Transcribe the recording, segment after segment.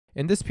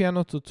In this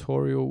piano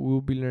tutorial,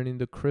 we'll be learning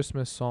the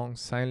Christmas song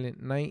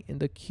Silent Night in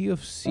the key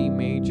of C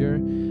major,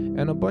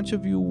 and a bunch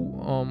of you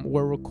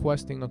were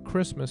requesting a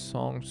Christmas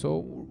song, so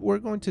we're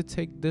going to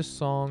take this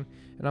song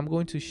and I'm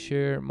going to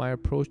share my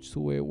approach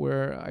to it,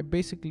 where I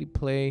basically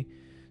play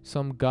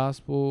some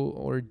gospel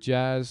or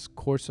jazz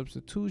chord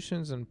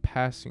substitutions and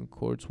passing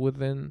chords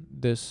within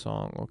this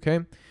song, okay?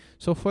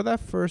 So for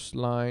that first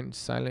line,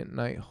 Silent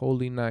Night,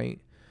 Holy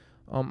Night,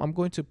 I'm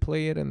going to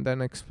play it and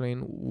then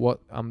explain what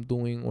I'm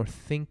doing or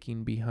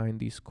thinking behind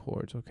these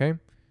chords, okay?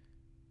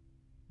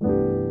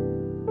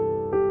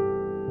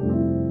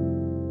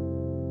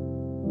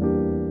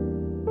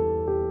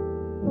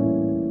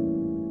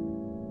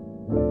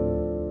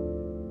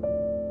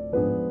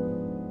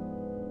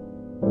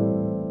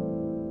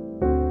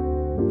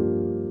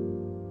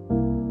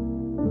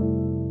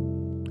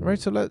 Alright,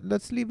 so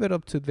let's leave it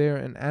up to there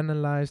and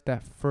analyze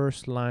that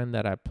first line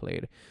that I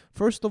played.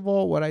 First of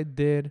all, what I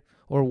did,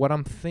 or what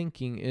I'm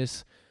thinking,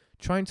 is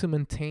trying to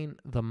maintain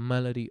the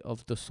melody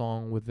of the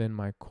song within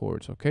my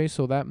chords, okay?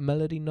 So that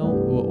melody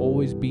note will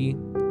always be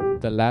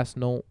the last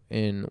note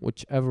in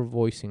whichever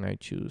voicing I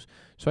choose.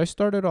 So I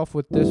started off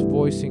with this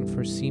voicing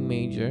for C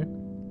major,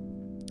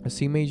 a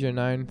C major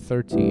 9,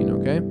 13,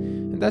 okay?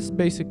 And that's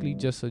basically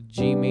just a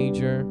G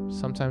major.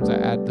 Sometimes I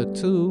add the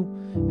 2,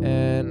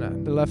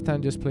 and the left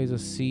hand just plays a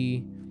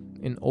C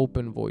in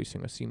open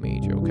voicing, a C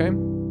major, okay?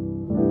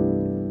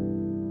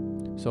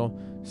 So,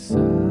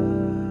 Silent Night.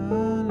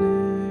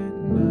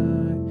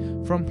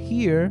 From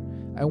here,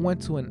 I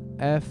went to an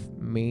F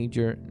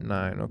major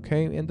 9,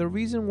 okay? And the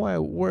reason why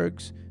it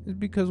works is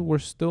because we're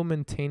still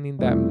maintaining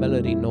that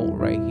melody note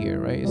right here,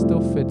 right? It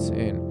still fits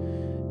in.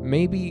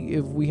 Maybe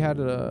if we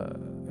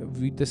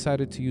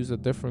decided to use a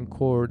different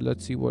chord,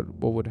 let's see what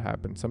would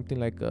happen. Something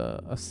like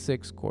a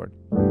 6 chord.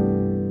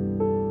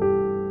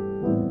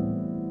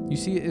 You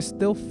see, it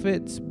still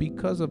fits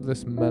because of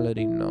this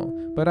melody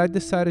note, but I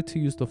decided to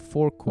use the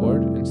 4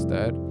 chord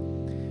instead.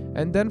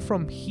 And then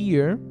from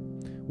here,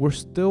 we're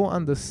still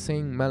on the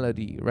same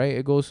melody, right?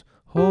 It goes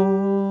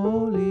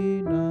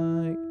Holy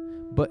Night,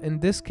 but in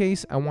this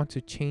case, I want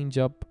to change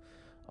up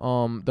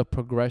the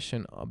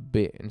progression a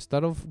bit.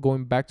 Instead of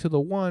going back to the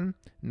 1,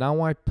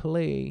 now I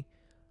play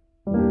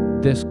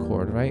this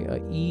chord, right?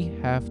 A E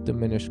half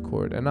diminished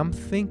chord, and I'm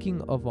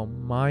thinking of a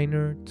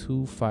minor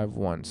 2 5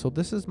 1. So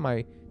this is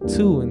my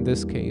 2 in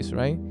this case,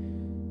 right?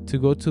 To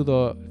go to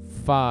the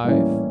 5,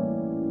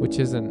 which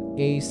is an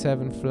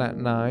A7 flat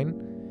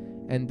 9,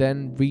 and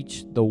then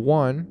reach the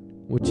 1,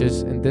 which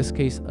is in this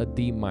case a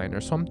D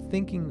minor. So I'm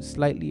thinking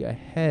slightly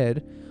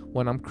ahead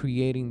when I'm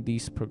creating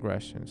these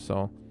progressions.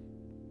 So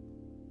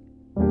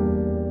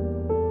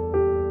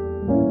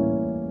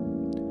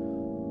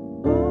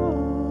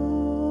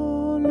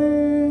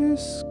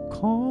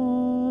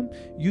calm.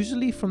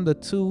 Usually from the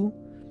 2,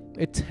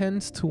 it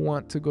tends to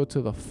want to go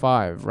to the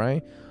 5,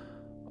 right?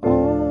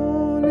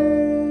 All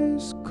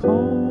is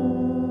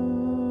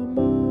calm,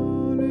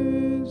 all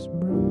is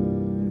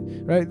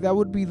bright. Right? That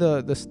would be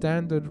the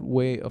standard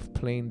way of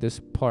playing this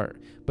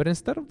part. But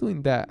instead of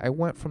doing that, I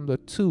went from the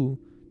 2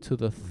 to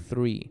the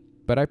 3.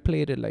 But I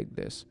played it like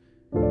this.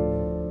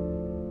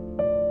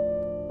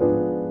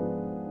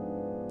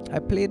 I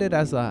played it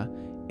as a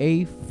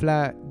A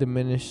flat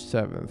diminished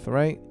 7th,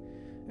 right?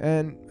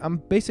 And I'm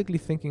basically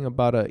thinking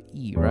about a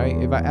E, right?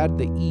 If I add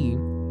the E,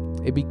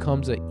 it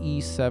becomes a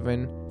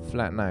E7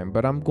 flat 9.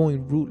 But I'm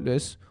going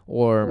rootless,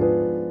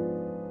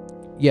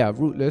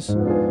 rootless,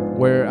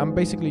 where I'm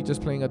basically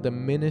just playing a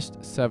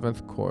diminished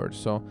 7th chord.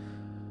 So,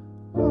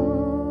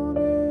 all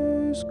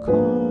is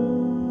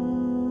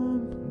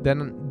calm.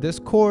 Then this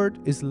chord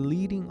is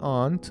leading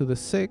on to the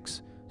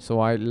 6,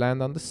 so I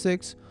land on the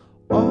 6.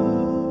 All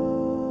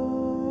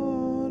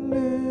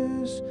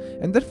is,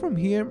 and then from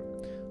here,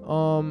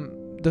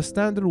 the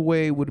standard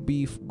way would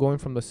be going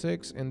from the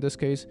 6, in this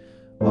case,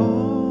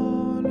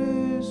 all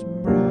is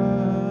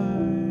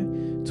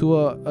bright, to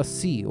a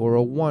C or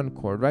a 1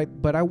 chord, right?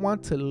 But I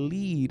want to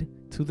lead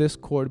to this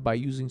chord by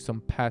using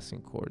some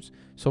passing chords.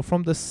 So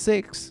from the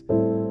 6,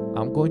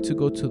 I'm going to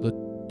go to the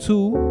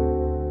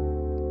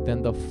 2,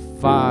 then the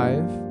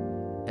 5,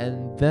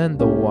 and then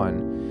the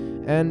 1.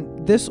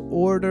 And this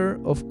order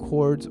of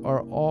chords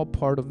are all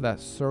part of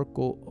that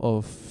circle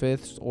of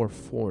 5ths or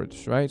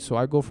 4ths, right? So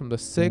I go from the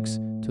 6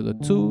 to the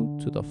 2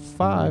 to the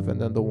 5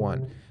 and then the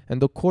 1.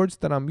 And the chords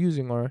that I'm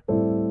using are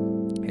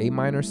A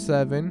minor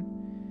 7.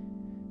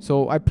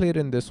 So I play it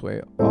in this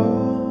way.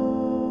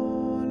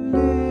 All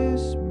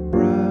is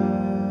bright.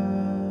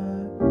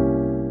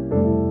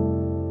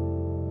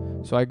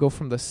 So I go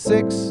from the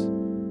 6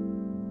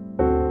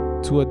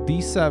 to a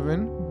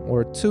D7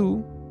 or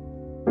 2,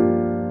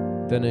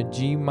 then a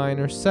G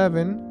minor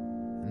 7,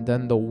 and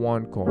then the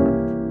 1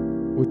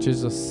 chord, which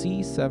is a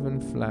C7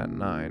 flat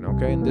 9,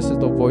 okay? And this is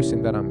the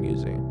voicing that I'm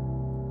using.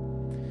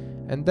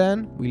 And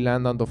then we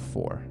land on the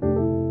 4,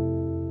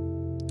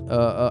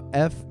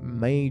 F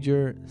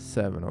major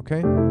 7,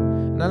 okay?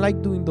 And I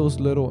like doing those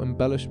little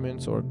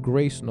embellishments or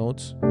grace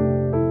notes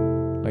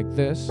like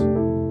this,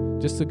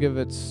 just to give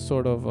it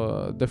sort of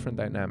a different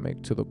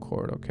dynamic to the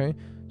chord, okay?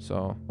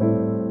 So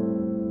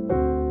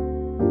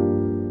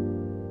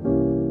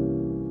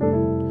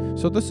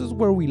So this is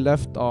where we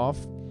left off.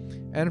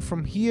 And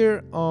from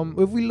here,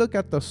 if we look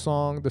at the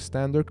song, the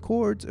standard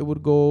chords, it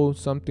would go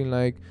something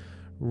like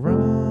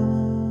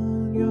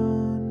round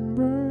yon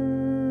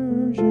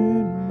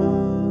virgin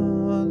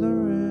mother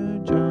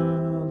and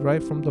child,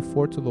 right from the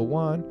 4 to the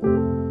 1.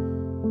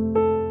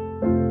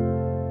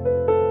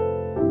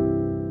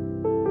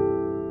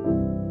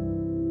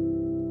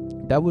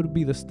 That would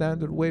be the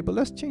standard way, but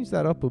let's change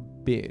that up a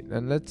bit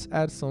and let's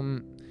add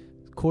some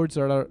chords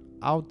that are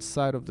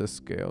outside of the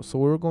scale. So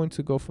we're going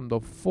to go from the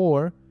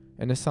 4,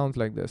 and it sounds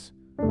like this.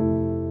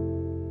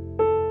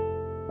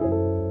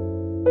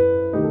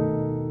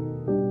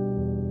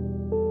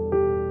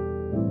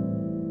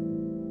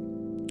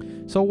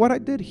 So what I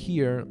did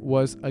here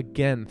was,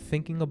 again,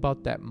 thinking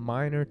about that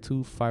minor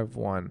 2 5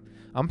 1.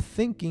 I'm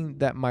thinking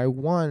that my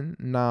 1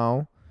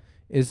 now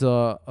is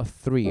a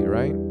 3,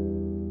 right?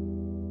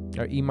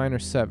 Or E minor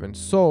 7.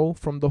 So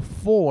from the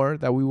 4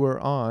 that we were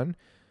on,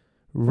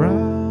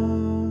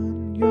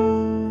 round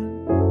yon,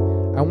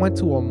 I went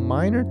to a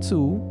minor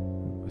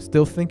 2,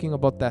 still thinking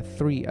about that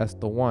 3 as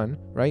the 1,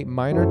 right?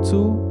 Minor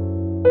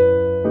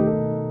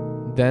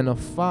 2, then a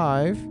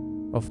 5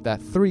 of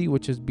that 3,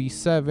 which is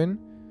B7,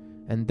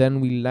 and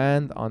then we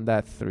land on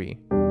that 3.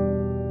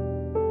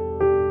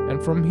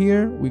 And from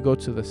here, we go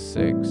to the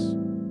 6.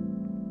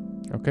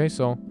 Okay,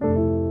 so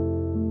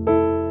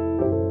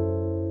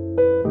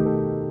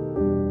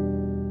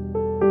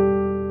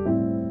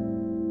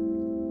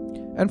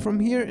and from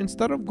here,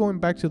 instead of going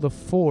back to the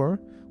 4,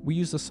 we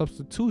use a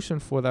substitution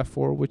for that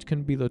 4, which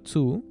can be the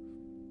 2.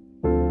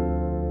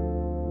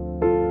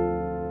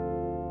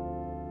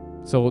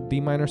 So D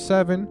minor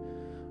 7.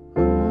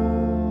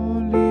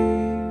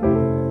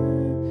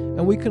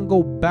 And we can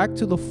go back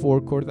to the 4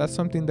 chord. That's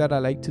something that I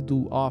like to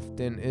do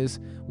often, is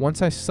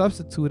once I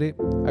substitute it,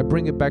 I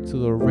bring it back to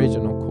the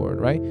original chord,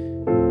 right?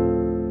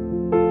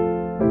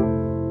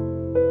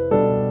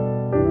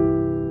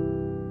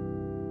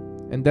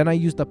 And then I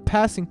use the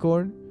passing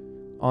chord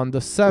on the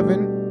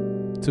 7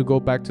 to go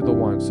back to the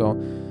 1. So,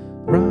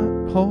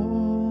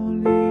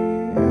 holy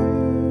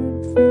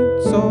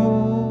infant,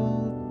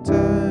 so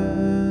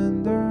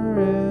tender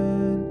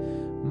and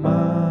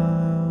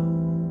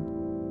mild.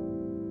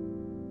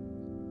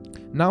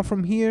 Now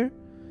from here,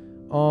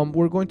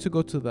 we're going to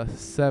go to the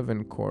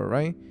 7 chord,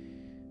 right?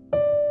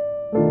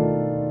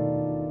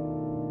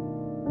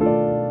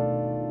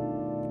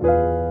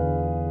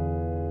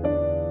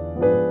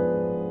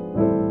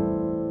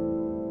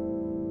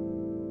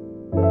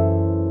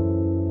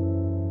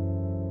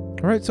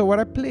 Alright, so what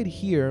I played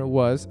here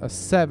was a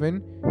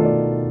 7,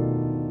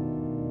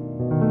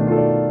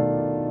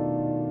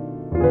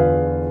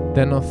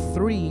 then a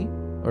 3,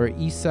 or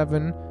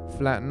E7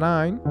 flat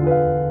 9,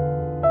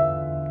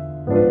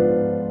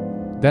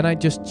 then I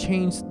just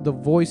changed the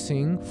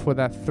voicing for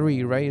that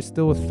 3, right? It's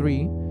still a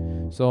 3,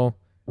 so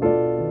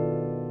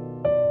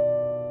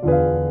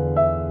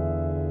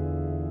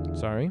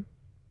sorry.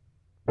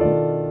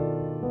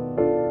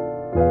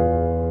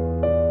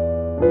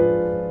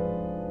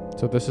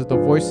 So this is the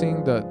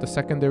voicing, the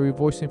secondary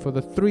voicing for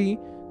the 3.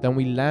 Then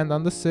we land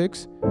on the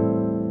 6.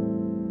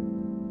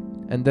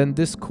 And then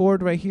this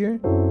chord right here,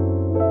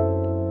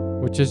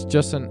 which is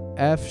just an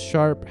F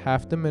sharp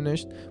half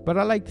diminished. But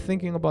I like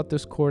thinking about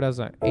this chord as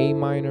an A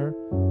minor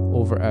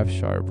over F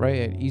sharp,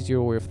 right? An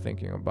easier way of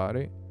thinking about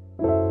it.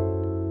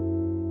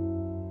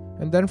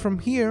 And then from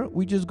here,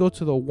 we just go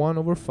to the 1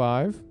 over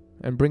 5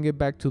 and bring it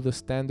back to the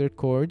standard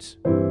chords.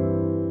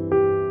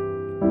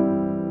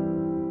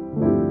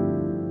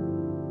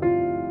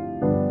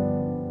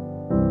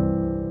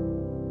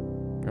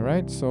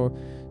 Alright, so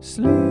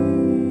sleep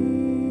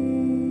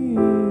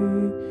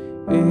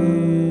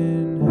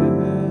in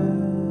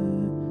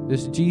heaven.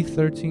 This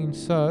G13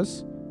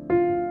 sus.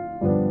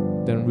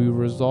 Then we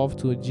resolve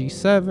to a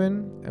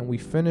G7 and we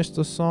finish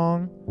the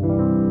song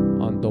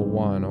on the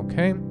 1,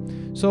 okay?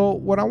 So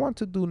what I want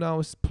to do now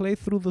is play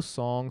through the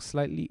song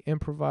slightly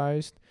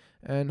improvised,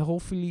 and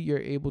hopefully you're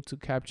able to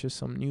capture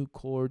some new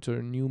chords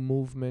or new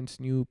movements,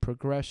 new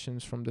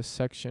progressions from this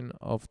section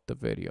of the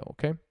video,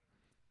 okay?